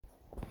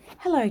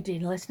Hello, dear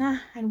listener,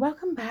 and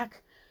welcome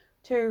back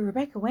to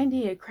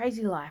Rebecca-Wendy, A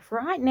Crazy Life.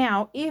 Right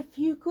now, if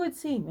you could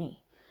see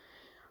me,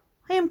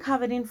 I am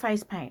covered in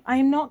face paint. I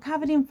am not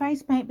covered in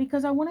face paint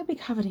because I want to be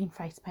covered in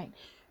face paint.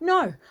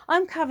 No,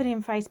 I'm covered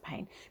in face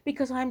paint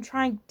because I'm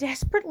trying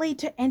desperately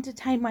to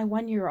entertain my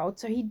 1-year-old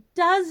so he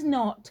does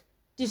not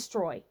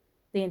destroy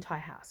the entire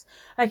house.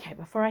 Okay,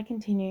 before I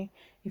continue,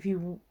 if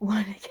you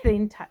want to get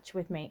in touch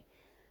with me,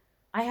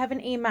 I have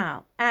an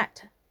email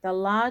at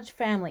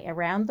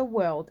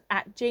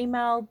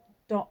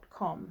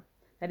thelargefamilyaroundtheworld@gmail.com.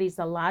 That is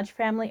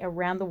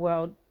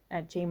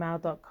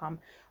thelargefamilyaroundtheworld@gmail.com.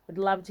 Would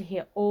love to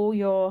hear all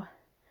your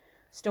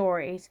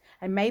stories,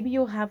 and maybe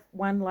you'll have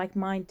one like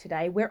mine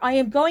today where I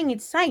am going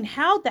insane.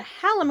 How the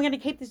hell am I going to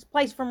keep this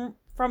place from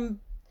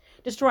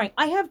destroying?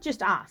 I have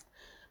just asked.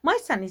 My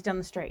son is down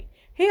the street.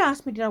 He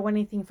asked me, did I want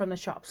anything from the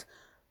shops?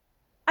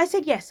 I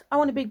said, yes, I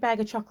want a big bag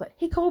of chocolate.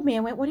 He called me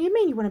and went, what do you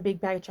mean you want a big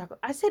bag of chocolate?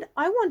 I said,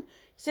 he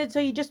said, so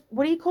you just,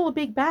 what do you call a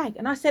big bag?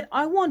 And I said,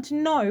 I want to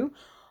know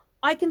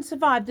I can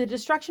survive the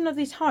destruction of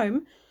this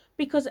home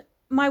because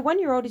my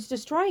 1-year-old is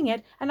destroying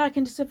it and I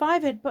can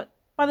survive it, but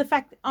by the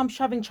fact that I'm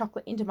shoving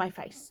chocolate into my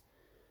face.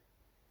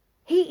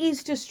 He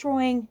is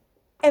destroying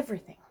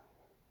everything.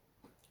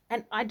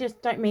 And I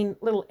just don't mean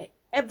little,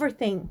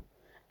 everything.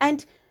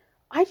 And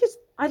I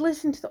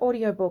listened to the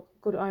audiobook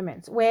Good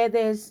Omens, where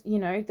there's,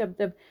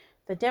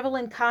 the devil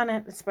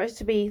incarnate is supposed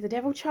to be, the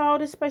devil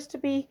child is supposed to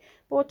be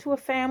brought to a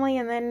family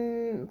and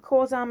then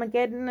cause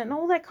Armageddon and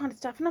all that kind of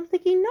stuff. And I'm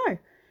thinking,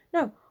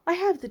 no, I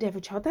have the devil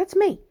child. That's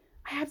me.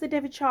 I have the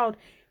devil child.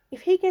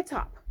 If he gets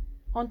up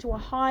onto a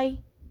high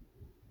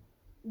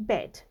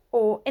bed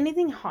or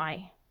anything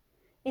high,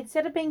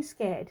 instead of being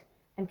scared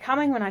and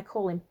coming when I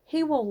call him,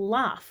 he will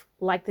laugh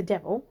like the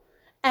devil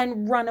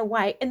and run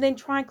away and then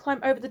try and climb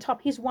over the top.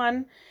 He's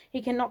one.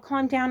 He cannot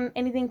climb down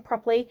anything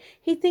properly.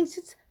 He thinks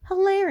it's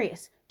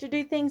hilarious to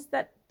do things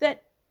that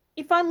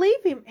if I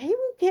leave him, he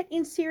will get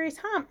in serious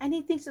harm. And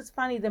he thinks it's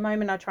funny the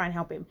moment I try and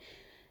help him.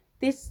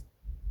 This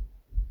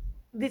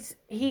is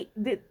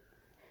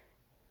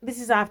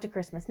after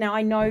Christmas. Now,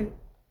 I know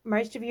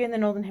most of you in the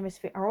Northern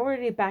Hemisphere are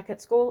already back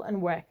at school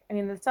and work. And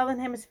in the Southern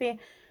Hemisphere,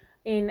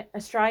 in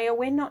Australia,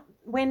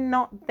 we're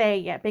not there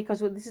yet because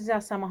this is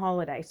our summer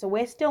holiday. So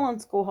we're still on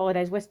school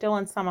holidays. We're still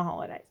on summer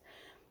holidays.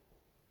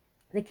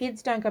 The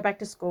kids don't go back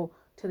to school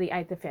till the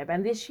 8th of Feb.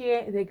 And this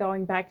year they're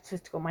going back to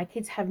school. My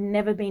kids have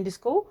never been to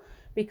school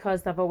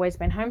because they've always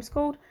been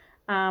homeschooled.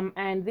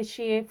 And this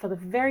year, for the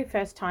very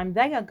first time,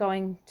 they are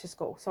going to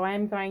school. So I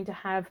am going to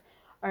have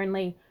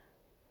only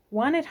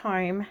one at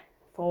home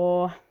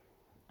for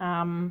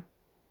 3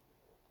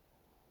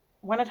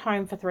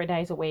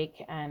 days a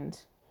week and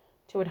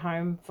 2 at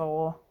home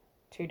for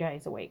 2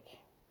 days a week.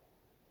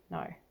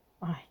 No,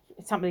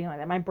 it's something like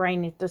that. My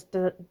brain just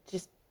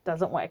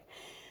doesn't work.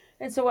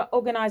 And so we're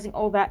organizing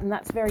all that, and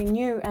that's very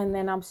new. And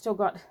then I've still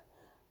got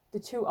the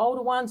 2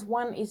 older ones.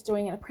 One is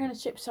doing an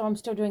apprenticeship, so I'm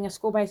still doing a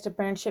school-based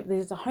apprenticeship.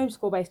 There's a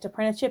homeschool-based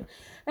apprenticeship.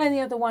 And the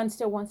other one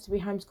still wants to be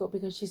homeschooled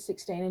because she's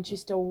 16 and she's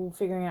still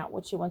figuring out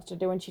what she wants to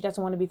do. And she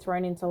doesn't want to be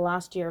thrown into the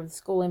last year of the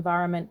school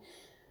environment,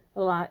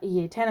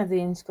 year 10 of the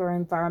in-school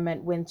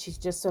environment, when she's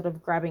just sort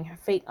of grabbing her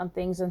feet on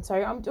things. And so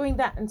I'm doing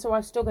that. And so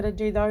I've still got to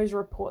do those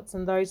reports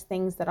and those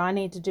things that I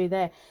need to do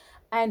there.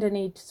 And I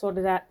need to sort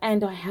it out.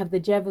 And I have the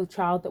devil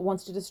child that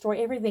wants to destroy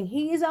everything.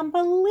 He is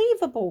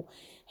unbelievable.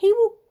 He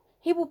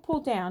will pull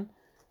down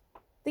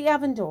the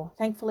oven door,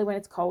 thankfully when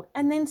it's cold,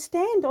 and then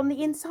stand on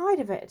the inside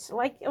of it,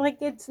 like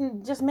it's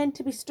just meant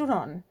to be stood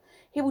on.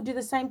 He will do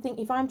the same thing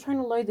if I'm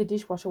trying to load the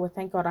dishwasher. Well,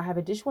 thank God I have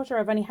a dishwasher.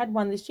 I've only had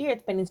one this year.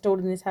 It's been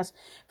installed in this house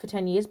for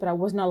 10 years, but I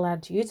was not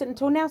allowed to use it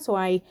until now. So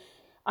I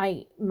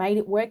made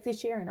it work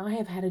this year, and I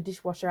have had a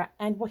dishwasher.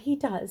 And what he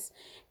does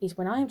is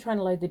when I am trying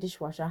to load the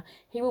dishwasher,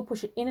 he will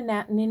push it in and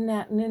out and in and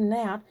out and in and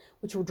out,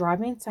 which will drive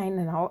me insane.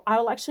 And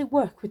I'll actually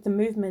work with the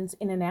movements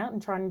in and out and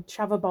try and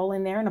shove a bowl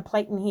in there and a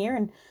plate in here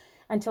and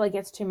until it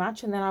gets too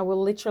much. And then I will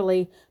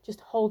literally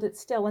just hold it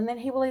still. And then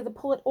he will either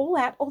pull it all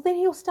out, or then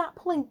he'll start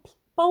pulling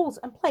bowls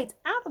and plates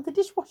out of the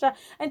dishwasher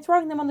and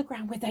throwing them on the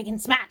ground where they can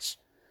smash.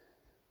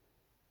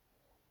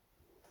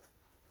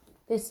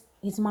 This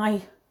is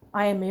I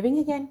am moving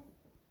again.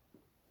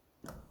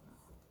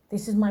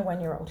 This is my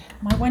 1-year-old.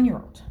 My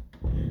 1-year-old.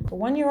 The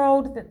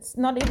 1-year-old he's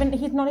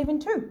not even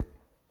 2.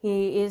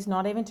 He is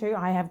not even 2.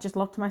 I have just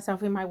locked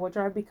myself in my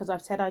wardrobe because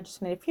I've said I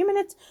just need a few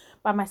minutes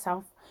by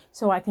myself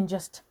so I can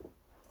just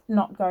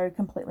not go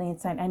completely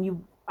insane.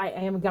 And I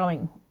am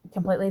going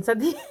completely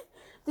insane.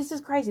 This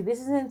is crazy.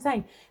 This is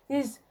insane.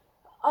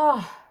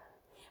 How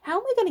am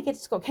I going to get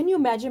to school? Can you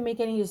imagine me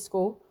getting to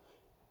school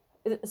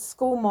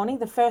morning,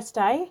 the first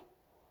day?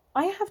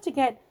 I have to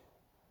get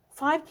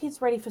 5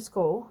 kids ready for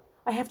school.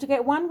 I have to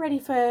get 1 ready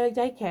for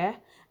daycare.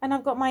 And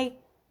I've got my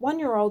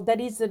 1-year-old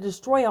that is the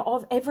destroyer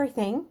of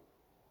everything.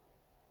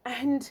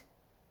 And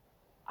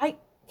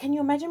can you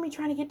imagine me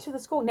trying to get to the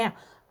school? Now,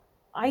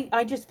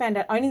 I just found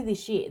out only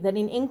this year that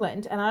in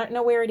England, and I don't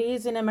know where it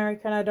is in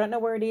America, and I don't know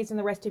where it is in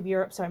the rest of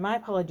Europe, so my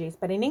apologies,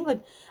 but in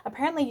England,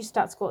 apparently you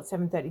start school at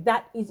 7:30.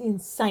 That is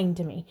insane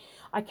to me.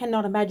 I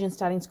cannot imagine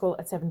starting school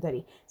at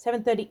 7:30.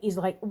 7:30 is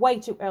like way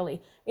too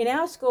early. In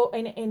our school,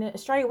 in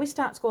Australia, we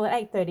start school at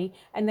 8:30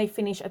 and they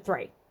finish at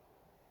 3.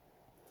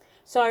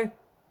 So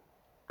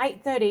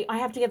 8:30, I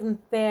have to get them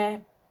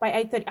there by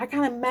 8:30. I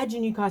can't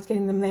imagine you guys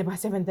getting them there by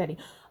 7:30.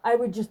 I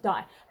would just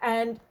die.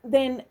 And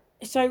then,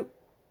 so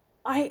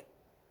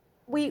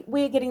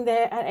we're getting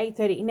there at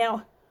 8:30.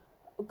 Now,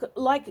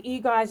 like you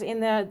guys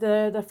in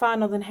the far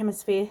northern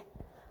hemisphere,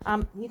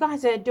 you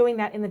guys are doing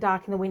that in the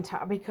dark in the winter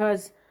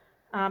because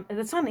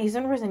the sun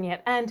isn't risen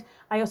yet. And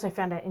I also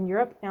found out in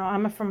Europe, now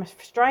I'm from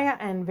Australia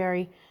and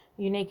very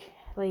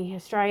uniquely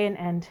Australian,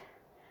 and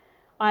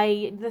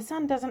the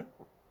sun doesn't,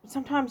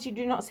 sometimes you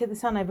do not see the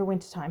sun over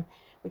winter time,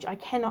 which I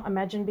cannot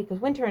imagine, because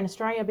winter in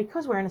Australia,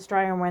 because we're in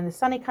Australia and we're in the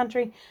sunny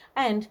country,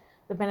 and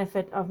the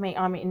benefit of me,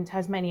 I'm in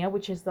Tasmania,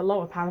 which is the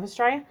lower part of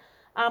Australia,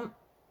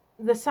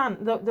 the sun,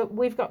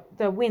 we've got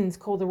the winds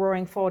called the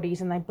roaring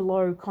 40s, and they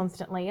blow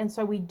constantly, and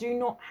so we do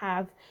not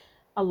have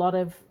a lot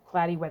of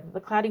cloudy weather.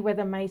 The cloudy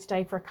weather may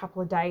stay for a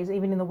couple of days.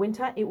 Even in the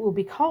winter, it will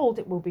be cold,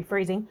 it will be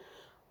freezing,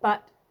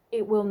 but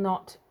it will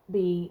not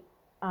be,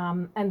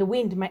 and the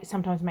wind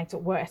sometimes makes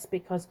it worse,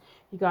 because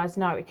you guys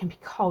know it can be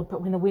cold,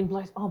 but when the wind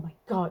blows, oh my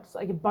God, it's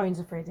like your bones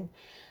are freezing.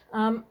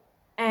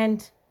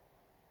 And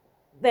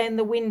then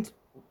the wind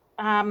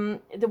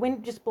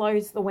just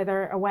blows the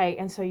weather away,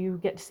 and so you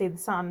get to see the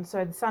sun.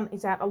 So the sun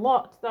is out a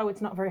lot, though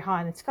it's not very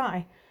high in the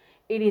sky.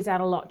 It is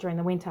out a lot during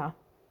the winter.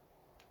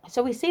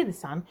 So we see the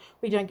sun.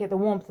 We don't get the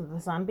warmth of the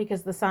sun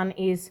because the sun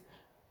is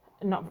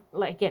not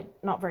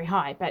very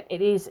high, but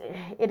it is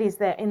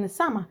there in the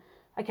summer.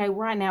 Okay,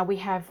 right now we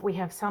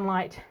have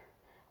sunlight,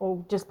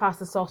 or just past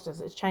the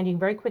solstice. It's changing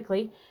very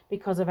quickly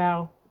because of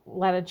our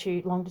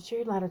latitude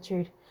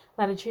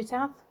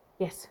south.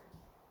 Yes,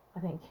 I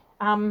think.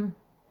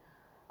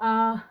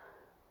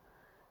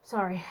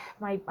 Sorry,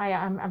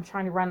 I'm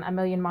trying to run a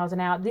million miles an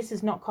hour. This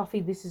is not coffee.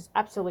 This is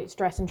absolute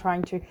stress and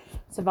trying to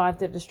survive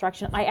the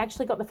distraction. I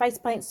actually got the face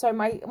paint so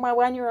my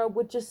 1-year-old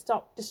would just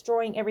stop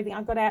destroying everything.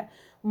 I got out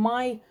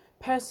my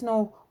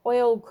personal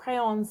oil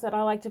crayons that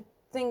I like to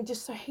thing,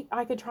 just so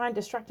I could try and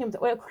distract him with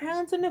the oil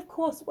crayons. And of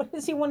course, what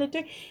does he want to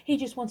do? He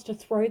just wants to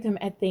throw them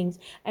at things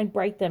and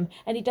break them,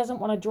 and he doesn't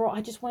want to draw.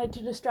 I just wanted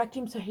to distract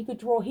him so he could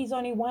draw. He's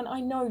only one, I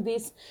know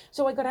this.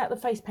 So I got out the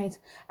face paints,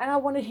 and I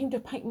wanted him to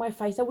paint my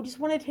face. I just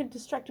wanted him to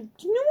distract him.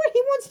 Do you know what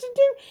he wants to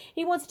do?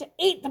 He wants to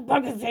eat the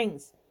bugger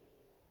things.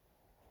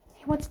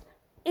 He wants to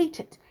eat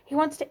it. He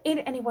wants to eat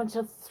it, and he wants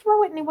to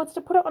throw it, and he wants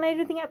to put it on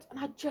anything else. And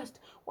I just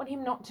want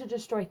him not to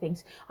destroy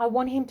things. I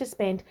want him to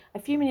spend a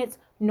few minutes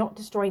not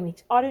destroying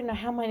things. I don't know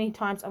how many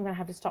times I'm going to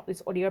have to stop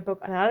this audiobook,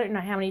 and I don't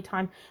know how many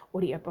times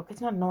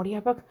it's not an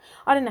audiobook.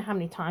 I don't know how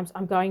many times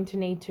I'm going to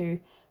need to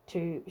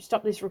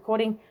stop this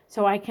recording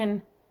so I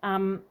can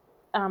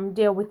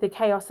deal with the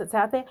chaos that's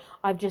out there.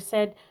 I've just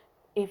said,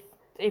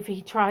 if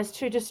he tries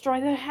to destroy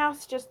the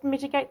house, just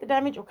mitigate the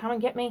damage or come and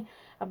get me,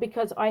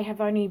 because I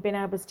have only been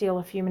able to steal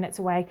a few minutes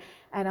away,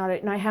 and I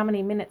don't know how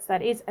many minutes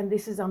that is, and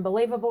this is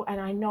unbelievable. And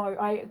I know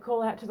I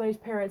call out to those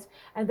parents,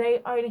 and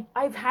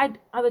I've had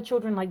other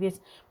children like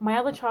this, my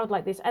other child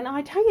like this, and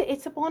I tell you,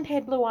 it's the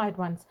blonde-haired, blue-eyed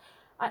ones,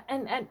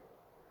 and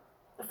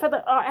for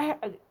I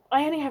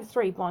only have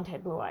 3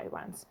 blonde-haired, blue-eyed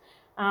ones.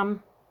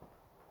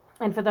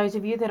 And for those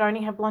of you that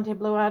only have blonde-haired,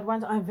 blue-eyed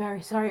ones, I'm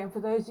very sorry. And for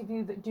those of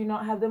you that do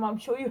not have them, I'm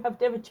sure you have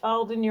to have a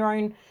child in your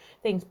own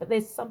things. But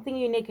there's something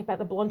unique about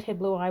the blonde-haired,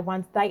 blue-eyed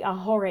ones. They are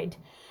horrid.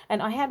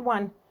 And I had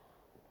one,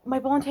 my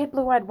blonde-haired,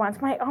 blue-eyed ones,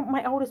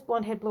 my oldest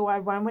blonde-haired,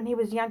 blue-eyed one, when he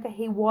was younger,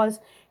 he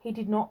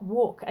did not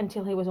walk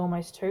until he was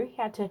almost 2.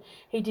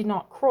 He did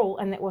not crawl,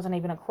 and it wasn't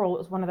even a crawl. It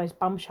was one of those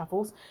bum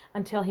shuffles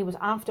until he was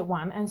after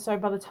 1. And so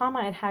by the time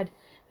I had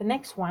the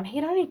next one,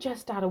 he'd only just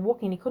started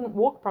walking. He couldn't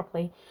walk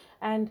properly.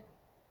 And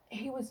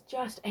he was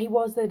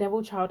the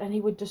devil child, and he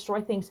would destroy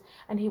things,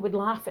 and he would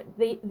laugh at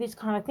this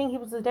kind of thing. He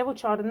was the devil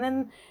child. And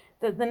then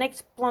the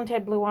next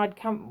blonde-haired, blue-eyed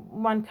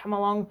one come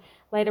along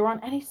later on,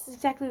 and he's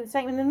exactly the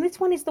same. And then this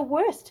one is the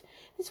worst.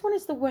 This one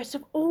is the worst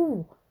of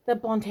all the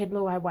blonde-haired,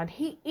 blue-eyed one.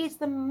 He is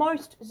the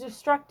most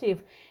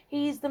destructive.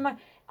 He is the most.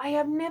 I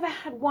have never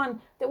had one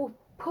that will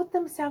put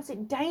themselves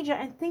in danger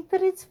and think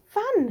that it's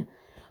fun.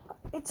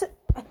 I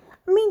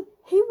mean,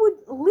 he would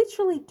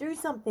literally do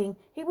something.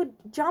 He would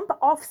jump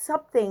off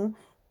something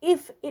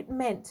if it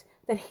meant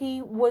that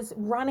he was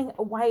running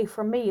away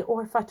from me,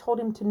 or if I told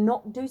him to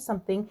not do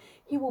something,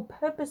 he will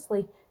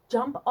purposely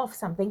jump off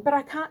something. But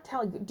I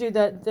can't do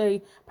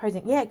the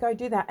posing, yeah, go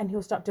do that, and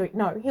he'll stop doing it.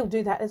 No, he'll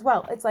do that as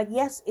well. It's like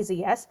yes is a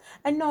yes,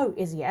 and no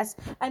is a yes,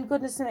 and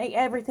goodness me,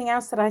 everything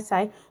else that I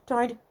say,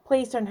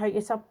 please don't hurt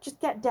yourself, just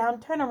get down,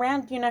 turn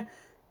around,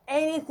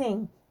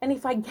 anything. And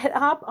if I get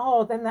up,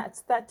 then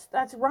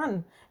that's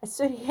run.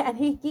 And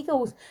he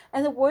giggles.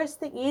 And the worst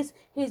thing is,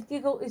 his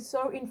giggle is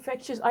so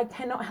infectious, I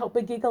cannot help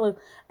but giggle.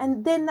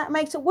 And then that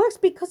makes it worse,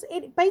 because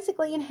it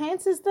basically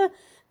enhances the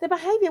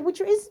behavior,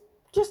 which is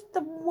just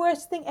the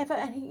worst thing ever.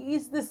 And he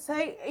is the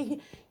same.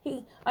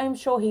 I'm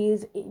sure he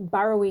is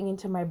burrowing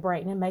into my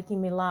brain and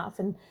making me laugh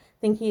and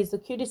think he is the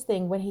cutest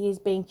thing when he is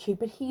being cute,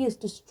 but he is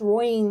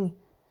destroying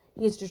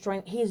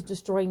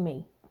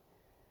me.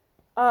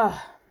 I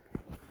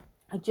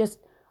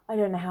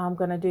don't know how I'm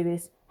going to do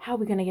this. How are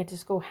we going to get to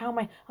school? I'm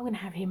going to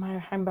have him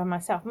home by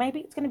myself. Maybe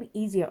it's going to be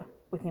easier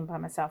with him by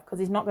myself because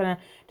he's not going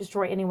to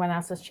destroy anyone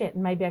else's shit.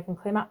 And maybe I can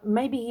clean up.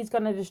 Maybe he's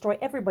going to destroy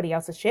everybody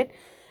else's shit.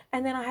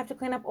 And then I have to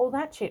clean up all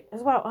that shit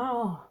as well.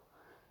 Oh,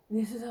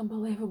 this is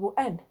unbelievable.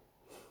 And,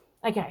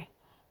 okay,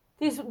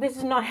 this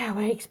is not how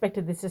I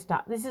expected this to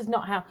start. This is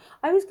not how,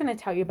 I was going to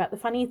tell you about the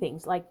funny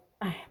things. Like,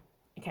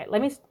 okay,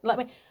 let me,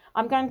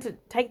 I'm going to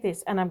take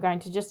this and I'm going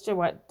to just do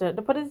what, to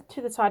put it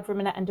to the side for a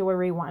minute and do a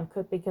rewind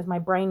because my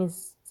brain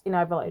is in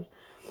overload.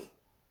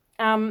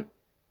 What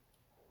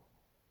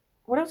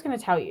I was going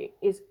to tell you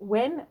is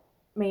when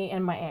me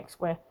and my ex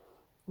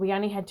we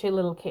only had 2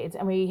 little kids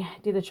and we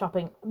did the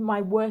shopping.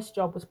 My worst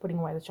job was putting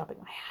away the shopping.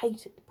 I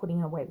hated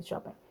putting away the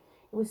shopping.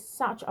 It was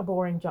such a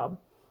boring job.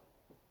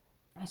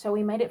 So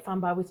we made it fun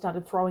by we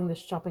started throwing the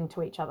shopping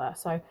to each other.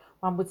 So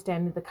one would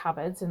stand in the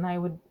cupboards and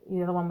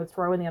the other one would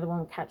throw and the other one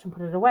would catch and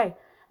put it away.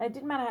 And it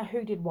didn't matter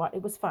who did what.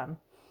 It was fun.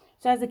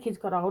 So as the kids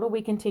got older,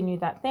 we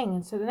continued that thing.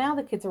 And so now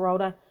the kids are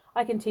older.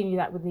 I continue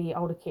that with the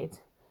older kids.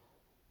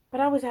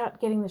 But I was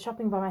out getting the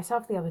shopping by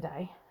myself the other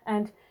day.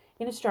 And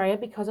in Australia,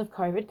 because of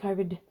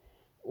COVID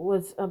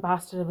was a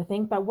bastard of a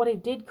thing. But what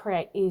it did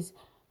create is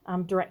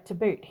direct to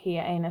boot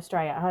here in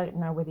Australia. I don't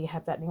know whether you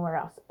have that anywhere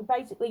else.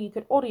 Basically, you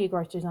could order your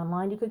groceries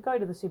online. You could go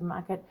to the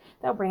supermarket.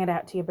 They'll bring it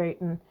out to your boot.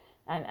 And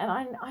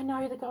I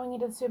know that going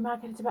into the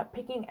supermarket, it's about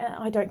picking. And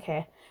I don't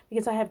care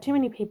because I have too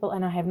many people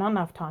and I have not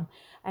enough time.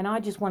 And I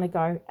just want to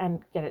go and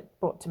get it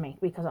brought to me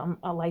because I'm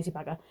a lazy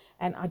bugger.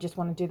 And I just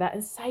want to do that.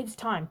 It saves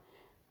time.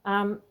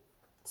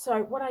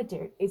 So what I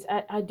do is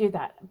I do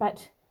that.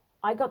 But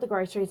I got the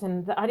groceries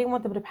and I didn't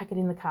want them to pack it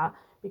in the car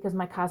because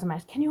my car's a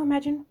mess. Can you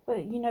imagine?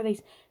 You know,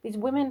 these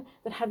women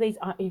that have these,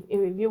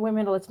 if you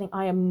women are listening,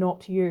 I am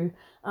not you.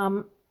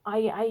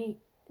 I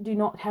do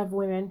not have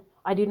women.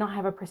 I do not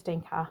have a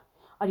pristine car.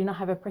 I do not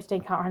have a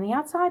pristine car on the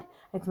outside.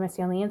 It's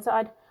messy on the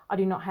inside. I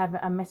do not have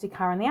a messy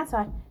car on the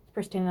outside. It's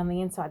pristine on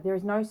the inside. There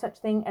is no such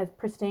thing as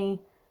pristine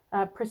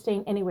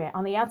anywhere,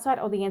 on the outside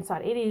or the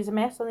inside. It is a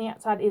mess on the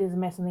outside. It is a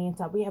mess on the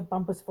inside. We have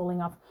bumpers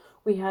falling off.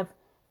 We have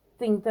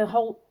the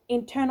whole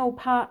internal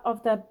part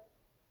of the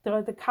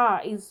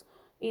car is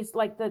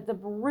like the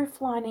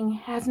roof lining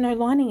has no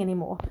lining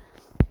anymore.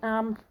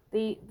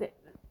 The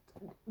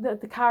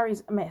car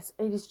is a mess.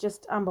 It is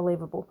just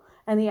unbelievable.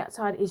 And the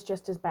outside is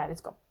just as bad.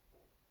 It's got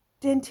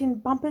dent-in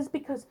bumpers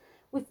because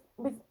with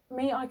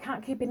me, I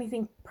can't keep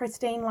anything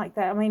pristine like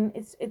that. I mean,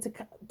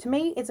 to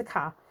me, it's a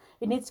car.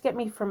 It needs to get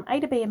me from A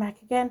to B and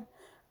back again.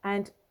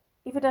 And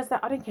if it does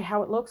that, I don't care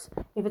how it looks.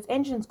 If its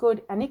engine's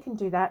good and it can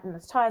do that and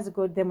its tires are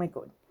good, then we're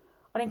good.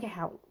 I don't care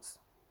how it looks.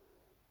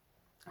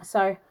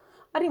 So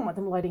I didn't want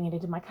them loading it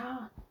into my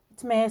car.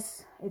 It's a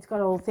mess. It's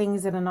got all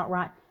things that are not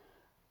right.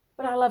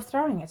 But I love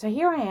throwing it. So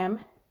here I am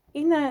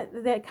in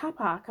the car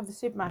park of the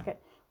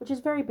supermarket, which is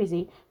very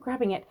busy,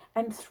 grabbing it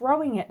and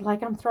throwing it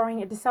like I'm throwing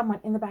it to someone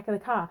in the back of the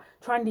car,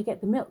 trying to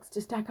get the milks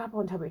to stack up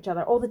on top of each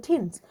other, or the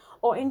tins,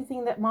 or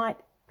anything that might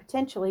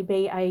potentially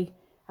be a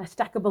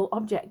stackable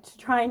object to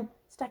try and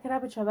stack it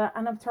up each other,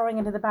 and I'm throwing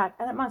it in the back.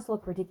 And it must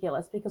look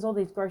ridiculous because all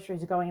these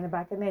groceries are going in the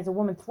back and there's a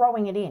woman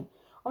throwing it in.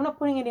 I'm not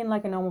putting it in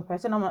like a normal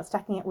person. I'm not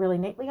stacking it really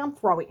neatly. I'm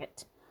throwing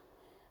it.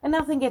 And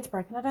nothing gets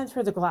broken. I don't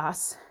throw the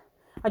glass.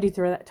 I do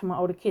throw that to my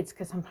older kids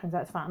because sometimes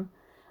that's fun.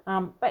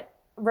 But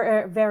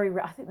very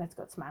rare. I think that's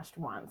got smashed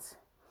once.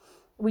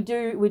 We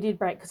did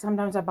break because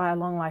sometimes I buy a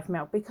long life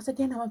milk because,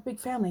 again, I'm a big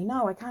family.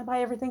 No, I can't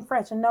buy everything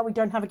fresh. And no, we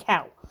don't have a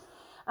cow.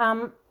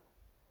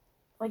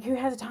 Like, who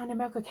has time to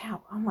milk a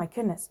cow? Oh, my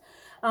goodness.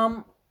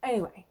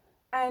 Anyway,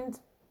 and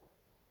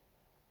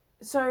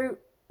so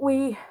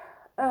we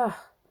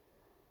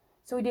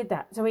did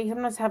that. So we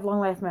sometimes have long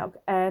life milk,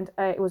 and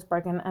it was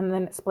broken, and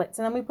then it splits.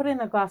 And then we put it in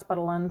a glass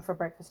bottle, and for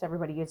breakfast,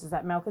 everybody uses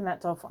that milk, and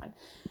that's all fine.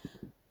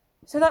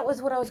 So that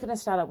was what I was going to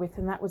start up with,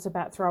 and that was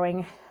about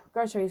throwing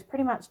groceries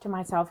pretty much to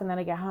myself, and then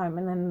I get home,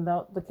 and then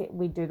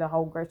we do the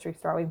whole grocery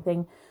throwing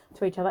thing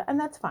to each other, and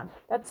that's fun.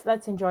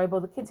 That's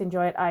enjoyable. The kids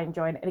enjoy it. I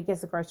enjoy it, and it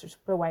gets the groceries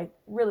put away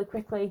really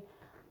quickly,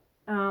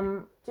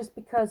 just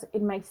because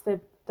it makes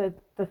the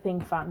thing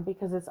fun.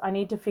 Because I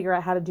need to figure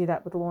out how to do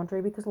that with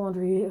laundry, because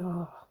laundry,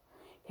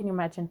 can you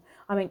imagine?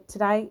 I mean,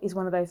 today is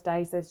one of those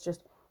days that's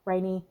just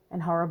rainy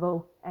and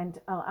horrible, and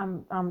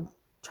I'm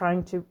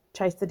trying to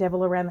chase the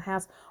devil around the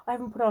house. I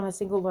haven't put on a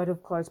single load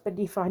of clothes, but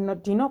if I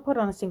do not put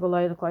on a single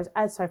load of clothes,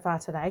 as so far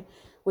today,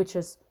 which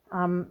is,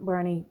 we're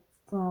only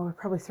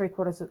probably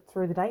 3/4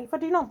 through the day, if I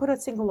do not put a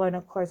single load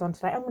of clothes on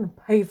today, I'm going to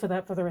pay for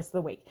that for the rest of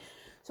the week.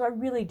 So I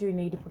really do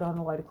need to put on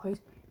a load of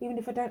clothes, even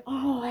if I don't.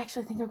 I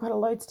actually think I've got a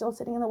load still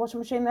sitting in the washing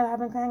machine that I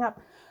haven't hung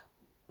up.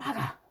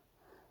 Bugger.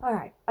 All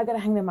right, I got to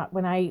hang them up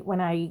when I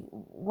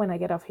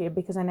get off here,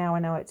 because I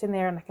know it's in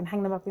there and I can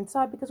hang them up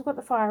inside because we've got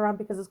the fire on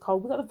because it's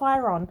cold. We've got the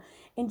fire on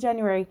in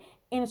January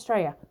in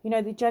Australia. You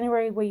know, the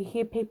January where you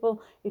hear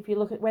people, if you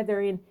look at weather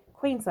in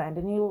Queensland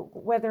and you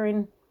weather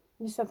in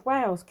New South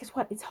Wales, guess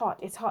what? It's hot.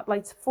 It's hot,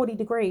 like it's 40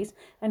 degrees.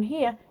 And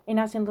here in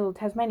us in little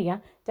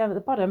Tasmania, down at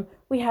the bottom,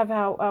 we have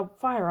our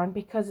fire on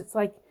because it's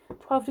like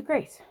 12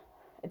 degrees.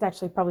 It's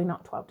actually probably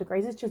not 12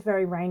 degrees. It's just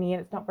very rainy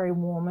and it's not very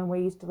warm, and we're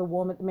used to the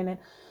warm at the minute.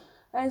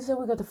 And so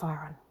we got the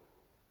fire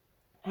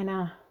on.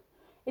 And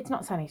it's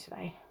not sunny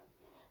today,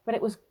 but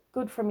it was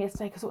good from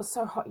yesterday because it was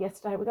so hot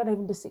yesterday. We got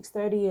even to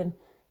 6:30 and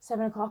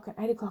 7 o'clock and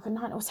 8 o'clock at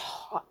night. It was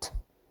hot.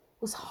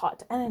 It was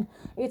hot. And then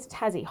it's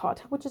Tassie hot,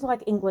 which is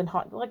like England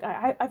hot. Like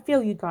I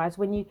feel you guys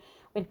when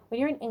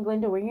you're in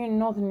England or when you're in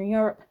Northern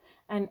Europe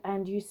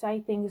and you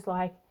say things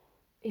like,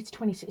 it's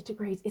 26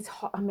 degrees, it's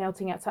hot, I'm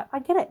melting outside. I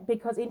get it,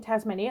 because in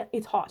Tasmania,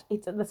 it's hot.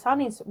 The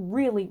sun is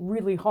really,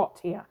 really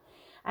hot here.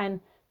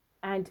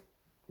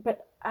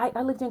 But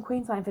I lived in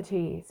Queensland for 2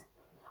 years.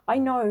 I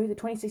know that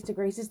 26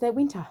 degrees is their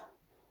winter.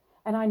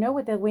 And I know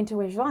what their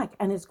winter is like,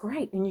 and it's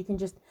great. And you can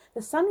just,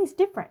 the sun is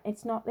different.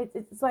 It's not,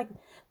 it's like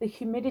the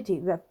humidity,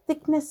 the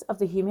thickness of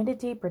the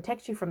humidity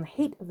protects you from the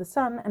heat of the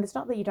sun. And it's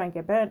not that you don't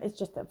get burnt, it's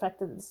just the fact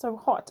that it's so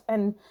hot.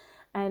 And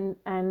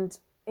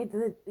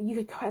you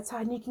could go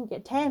outside and you can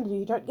get tanned and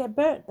you don't get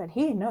burnt. But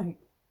here, no,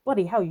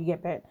 bloody hell, you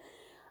get burnt.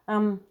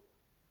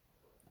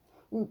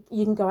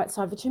 You can go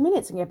outside for 2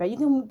 minutes and get burnt. You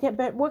can get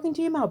burnt walking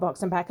to your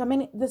mailbox and back. I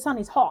mean, the sun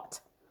is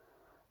hot.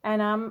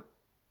 And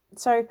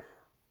so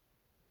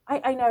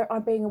I know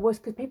I'm being a wuss,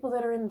 because people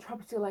that are in the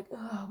tropics are like,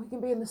 oh, we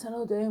can be in the sun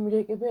all day and we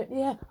don't get burnt.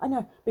 Yeah, I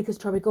know, because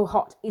tropical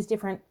hot is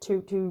different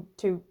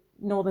to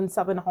northern,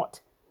 southern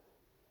hot.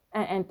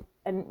 And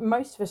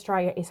most of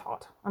Australia is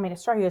hot. I mean,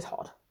 Australia is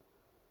hot.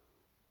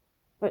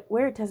 But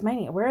we're in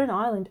Tasmania. We're an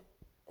island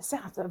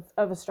south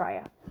of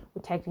Australia.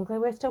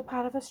 We're still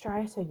part of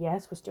Australia. So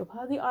yes, we're still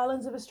part of the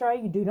islands of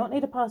Australia. You do not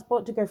need a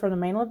passport to go from the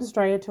mainland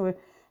Australia to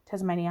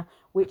Tasmania,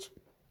 which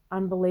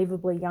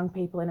unbelievably young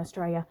people in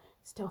Australia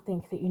still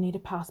think that you need a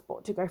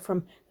passport to go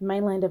from the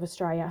mainland of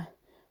Australia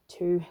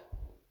to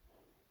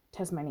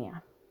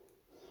Tasmania.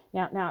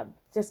 Now,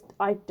 just,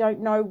 I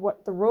don't know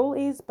what the rule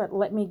is, but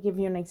let me give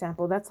you an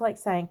example. That's like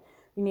saying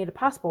you need a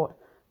passport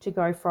to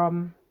go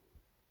from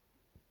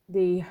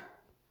the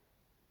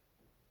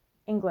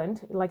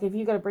England, like if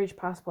you got a British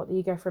passport,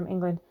 you go from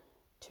England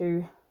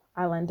to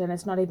Ireland, and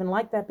it's not even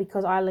like that,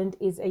 because Ireland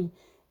is a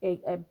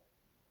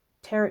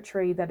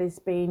territory that has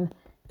been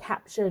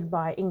captured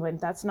by England.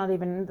 That's not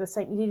even the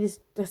same. It is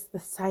just the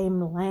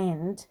same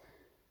land.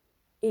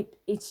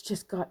 It's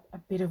just got a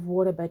bit of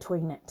water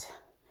between it.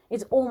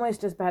 It's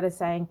almost as bad as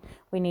saying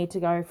we need to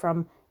go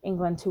from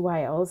England to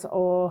Wales,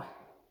 or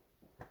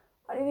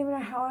I don't even know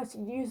how else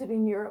you'd use it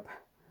in Europe,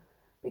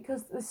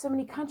 because there's so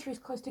many countries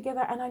close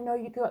together. And I know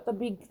you got the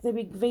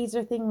big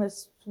visa thing, the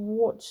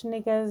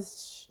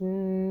Schwarzenegger's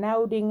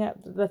snouting up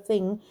the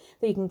thing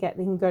that you can get.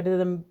 You can go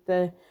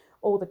to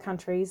all the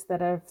countries that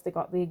they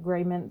got the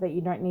agreement that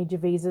you don't need your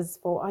visas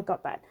for. I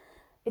got that.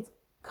 It's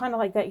kind of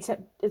like that,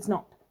 except it's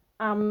not.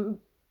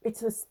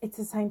 It's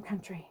the same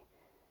country,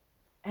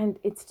 and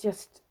it's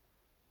just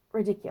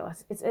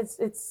ridiculous.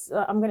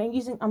 I'm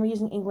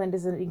using England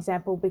as an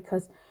example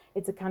because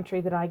it's a country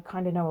that I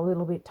kind of know a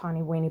little bit,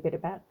 tiny weeny bit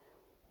about.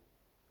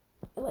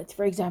 Let's,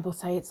 for example,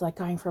 say it's like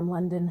going from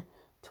London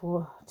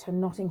to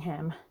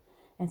Nottingham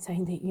and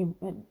saying that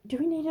do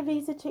we need a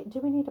visa do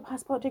we need a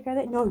passport to go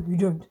there? No, you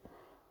don't.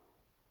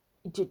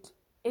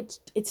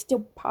 It's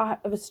still part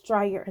of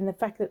Australia, and the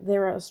fact that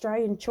there are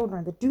Australian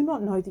children that do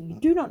not know that you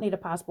do not need a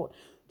passport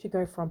to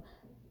go from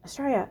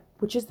Australia,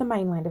 which is the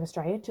mainland of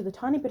Australia, to the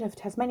tiny bit of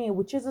Tasmania,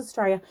 which is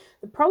Australia.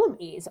 The problem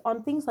is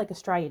on things like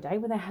Australia Day,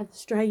 when they have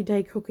Australia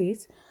Day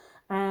cookies,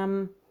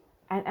 and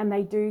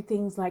they do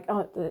things like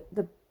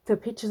the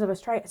pictures of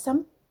Australia.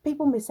 Some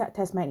people miss out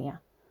Tasmania,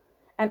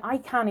 and I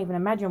can't even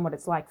imagine what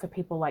it's like for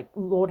people like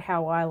Lord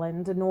Howe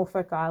Island and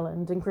Norfolk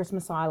Island and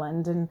Christmas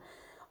Island and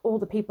all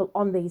the people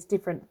on these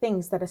different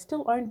things that are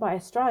still owned by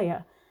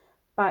Australia,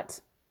 but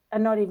are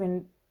not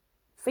even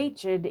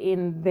featured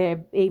in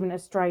their even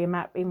Australia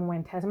map, even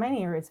when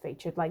Tasmania is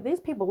featured. Like, these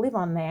people live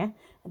on there,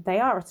 they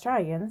are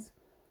Australians,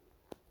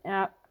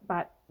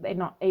 but they're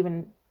not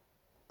even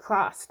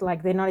classed,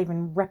 like they're not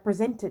even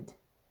represented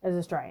as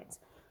Australians.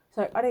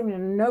 So I don't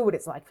even know what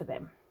it's like for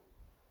them.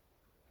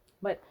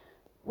 But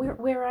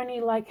we're only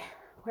like,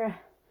 we're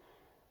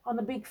on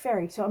the big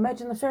ferry. So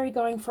imagine the ferry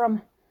going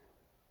from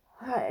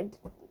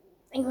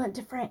England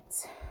to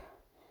France.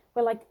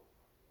 We're like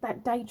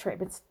that day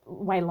trip. It's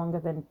way longer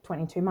than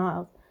 22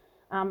 miles,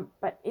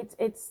 but it's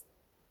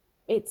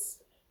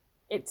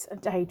a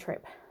day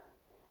trip,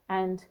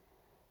 and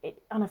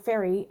on a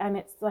ferry, and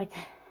it's like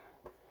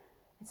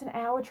it's an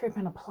hour trip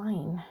in a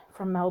plane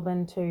from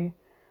Melbourne to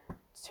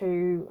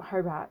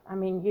Hobart. I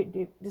mean,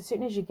 you as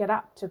soon as you get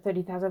up to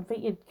 30,000 feet,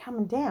 you're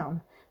coming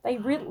down. They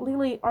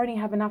really only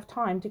have enough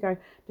time to go,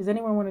 does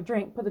anyone want a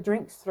drink? Put the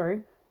drinks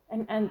through,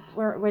 and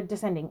we're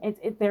descending.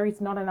 There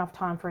is not enough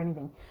time for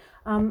anything.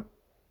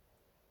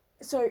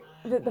 So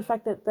the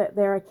fact that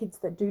there are kids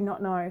that do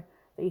not know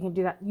that you can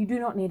do that, you do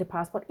not need a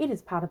passport. It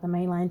is part of the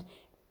mainland.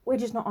 We're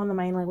just not on the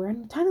mainland. We're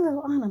in a tiny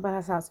little island by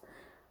ourselves.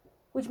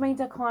 which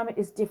means our climate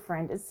is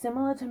different. It's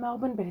similar to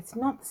Melbourne, but it's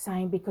not the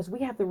same because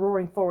we have the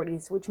roaring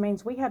 40s, which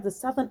means we have the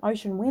Southern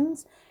Ocean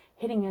winds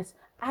hitting us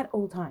at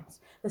all times.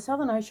 The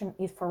Southern Ocean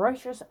is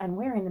ferocious and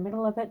we're in the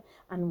middle of it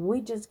and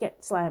we just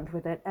get slammed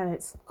with it and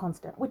it's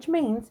constant, which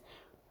means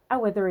our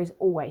weather is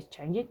always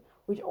changing,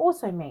 which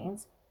also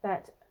means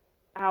that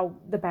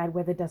the bad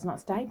weather does not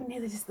stay, but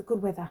neither does the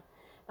good weather.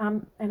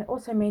 And it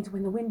also means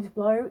when the winds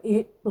blow,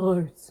 it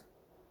blows.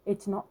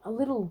 It's not a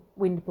little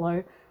wind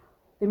blow.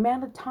 The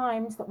amount of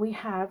times that we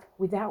have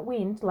without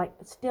wind, like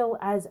still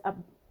as a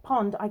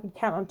pond, I could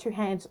count on two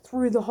hands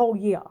through the whole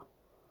year.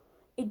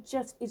 It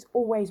just is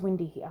always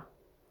windy here.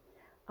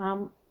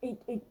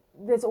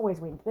 There's always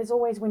wind. There's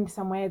always wind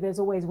somewhere. There's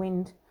always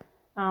wind.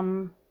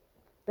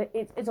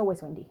 It's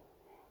always windy.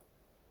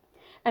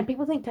 And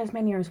people think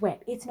Tasmania is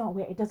wet. It's not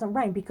wet. It doesn't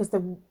rain because the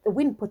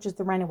wind pushes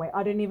the rain away.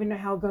 I don't even know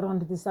how I got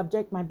onto this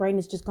subject. My brain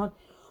has just gone,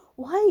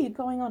 why are you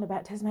going on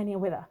about Tasmania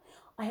weather?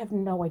 I have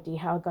no idea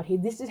how I got here.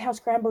 This is how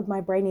scrambled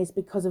my brain is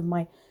because of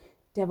my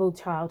devil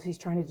child who's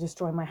trying to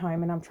destroy my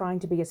home. And I'm trying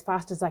to be as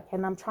fast as I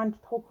can. I'm trying to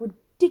talk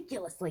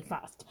ridiculously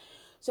fast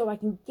so I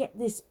can get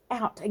this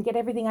out and get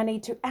everything I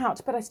need to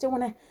out. But I still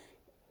want to...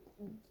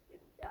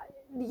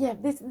 Yeah,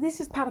 this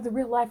is part of the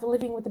real life of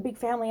living with a big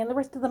family, and the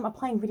rest of them are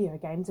playing video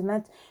games, and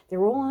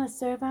they're all on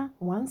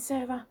one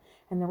server,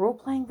 and they're all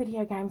playing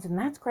video games, and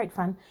that's great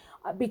fun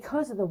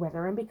because of the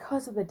weather and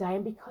because of the day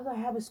and because I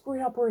have a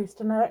screwed up wrist,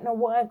 and I don't know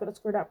why I've got a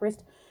screwed up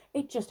wrist.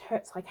 It just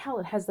hurts like hell.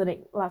 It has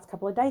the last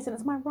couple of days, and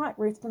it's my right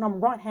wrist, and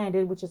I'm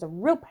right-handed, which is a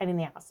real pain in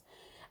the ass.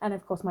 And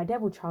of course, my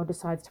devil child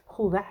decides to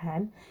pull that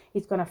hand.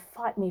 He's going to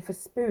fight me for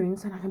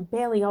spoons, and I can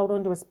barely hold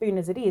onto a spoon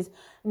as it is,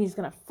 and he's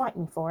going to fight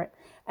me for it,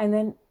 and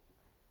then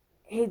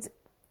and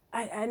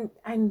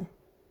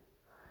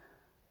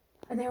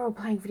they're all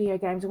playing video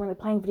games, and when they're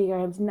playing video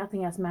games,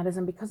 nothing else matters.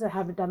 And because I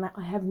haven't done that,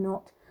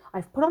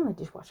 I've put on the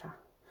dishwasher,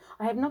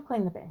 I have not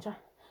cleaned the bench,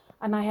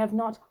 and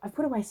I've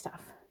put away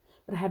stuff,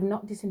 but I have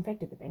not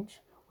disinfected the bench,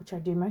 which I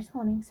do most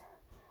mornings,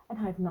 and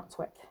I have not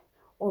swept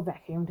or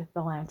vacuumed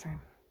the lounge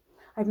room.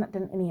 I have not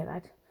done any of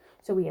that.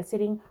 So we are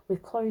sitting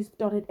with clothes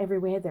dotted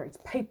everywhere. There is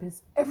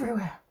papers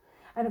everywhere,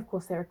 and of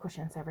course there are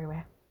cushions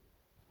everywhere,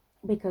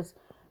 because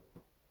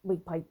they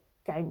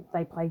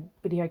play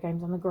video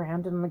games on the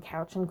ground and on the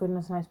couch and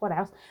goodness knows what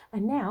else.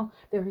 And now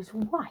there is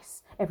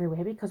rice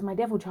everywhere because my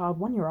devil child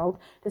 1-year-old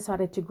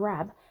decided to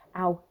grab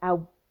our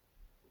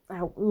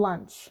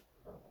lunch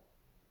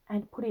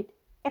and put it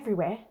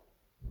everywhere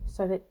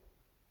so that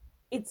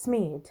it's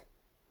smeared.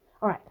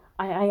 All right,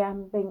 I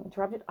am being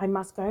interrupted. I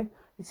must go.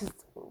 This is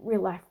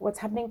real life. What's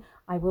happening?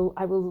 I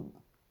will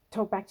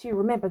talk back to you.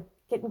 Remember,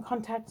 get in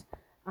contact.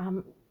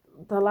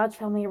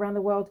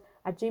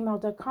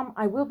 thelargefamilyaroundtheworld@gmail.com.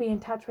 I will be in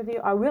touch with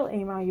you. I will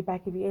email you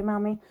back if you email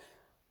me.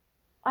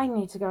 I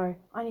need to go.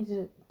 I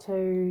need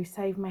to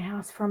save my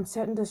house from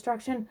certain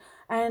destruction,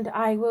 and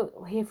I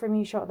will hear from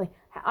you shortly.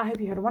 I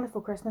hope you had a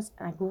wonderful Christmas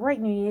and a great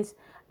New Year's,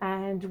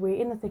 and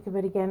we're in the thick of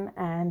it again,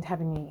 and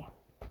have a new year.